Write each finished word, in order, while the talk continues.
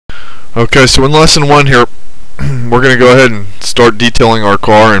Okay, so in lesson 1 here, we're going to go ahead and start detailing our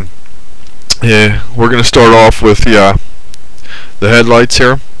car, and we're going to start off with the headlights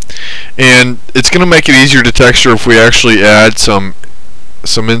here. And it's going to make it easier to texture if we actually add some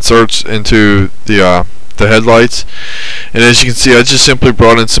inserts into the headlights. And as you can see, I just simply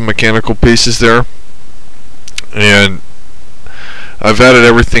brought in some mechanical pieces there, and I've added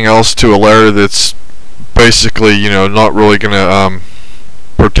everything else to a layer that's basically, not really going to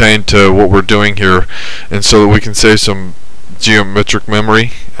pertain to what we're doing here, and so that we can save some geometric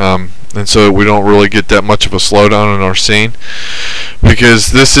memory, and so that we don't really get that much of a slowdown in our scene,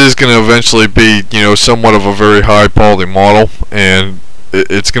 because this is going to eventually be somewhat of a very high quality model, and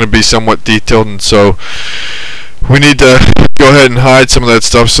it's going to be somewhat detailed, and so we need to go ahead and hide some of that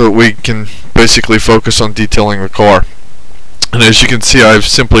stuff so that we can basically focus on detailing the car. And as you can see, I've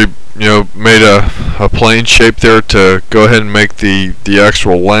simply made a plane shape there to go ahead and make the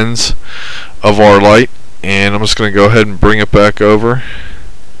actual lens of our light, and I'm just going to go ahead and bring it back over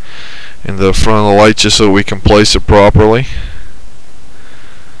in the front of the light just so we can place it properly,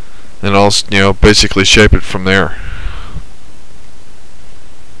 and I'll basically shape it from there.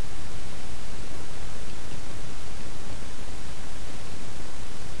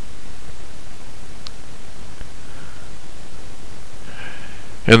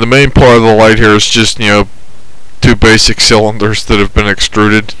 And the main part of the light here is just, two basic cylinders that have been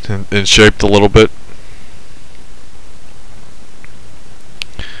extruded and shaped a little bit.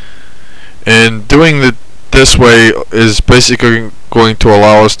 And doing this way is basically going to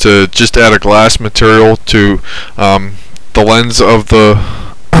allow us to just add a glass material to the lens of the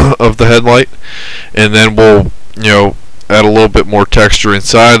headlight, and then we'll add a little bit more texture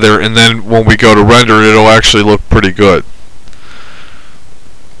inside there, and then when we go to render it, it'll actually look pretty good.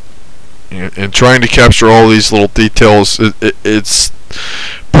 And trying to capture all these little details, it's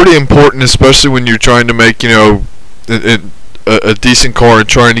pretty important, especially when you're trying to make a decent car and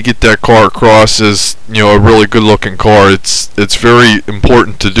trying to get that car across as a really good looking car. It's very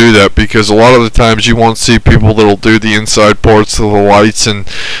important to do that, because a lot of the times you won't see people that'll do the inside parts of the lights, and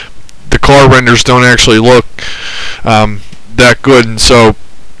the car renders don't actually look that good, and so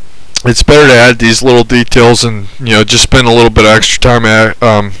it's better to add these little details and just spend a little bit of extra time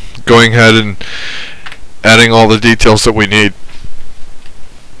going ahead and adding all the details that we need.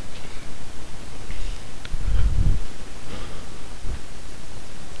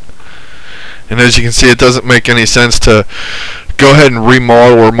 And as you can see, it doesn't make any sense to go ahead and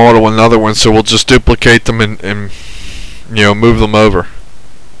remodel or model another one, so we'll just duplicate them and move them over.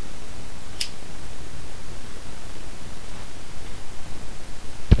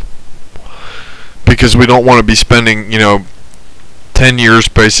 Because we don't want to be spending 10 years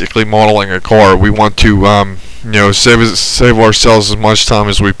basically modeling a car. We want to save ourselves as much time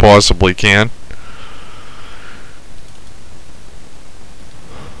as we possibly can.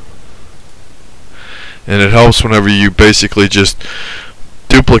 And it helps whenever you basically just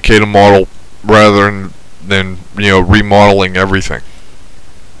duplicate a model rather than remodeling everything.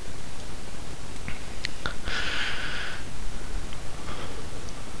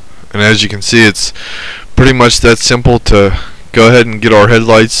 And as you can see, it's pretty much that simple to go ahead and get our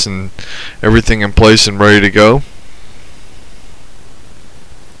headlights and everything in place and ready to go.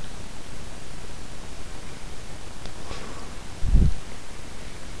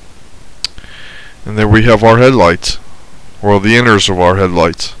 And there we have our headlights, or the inners of our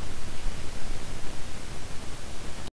headlights.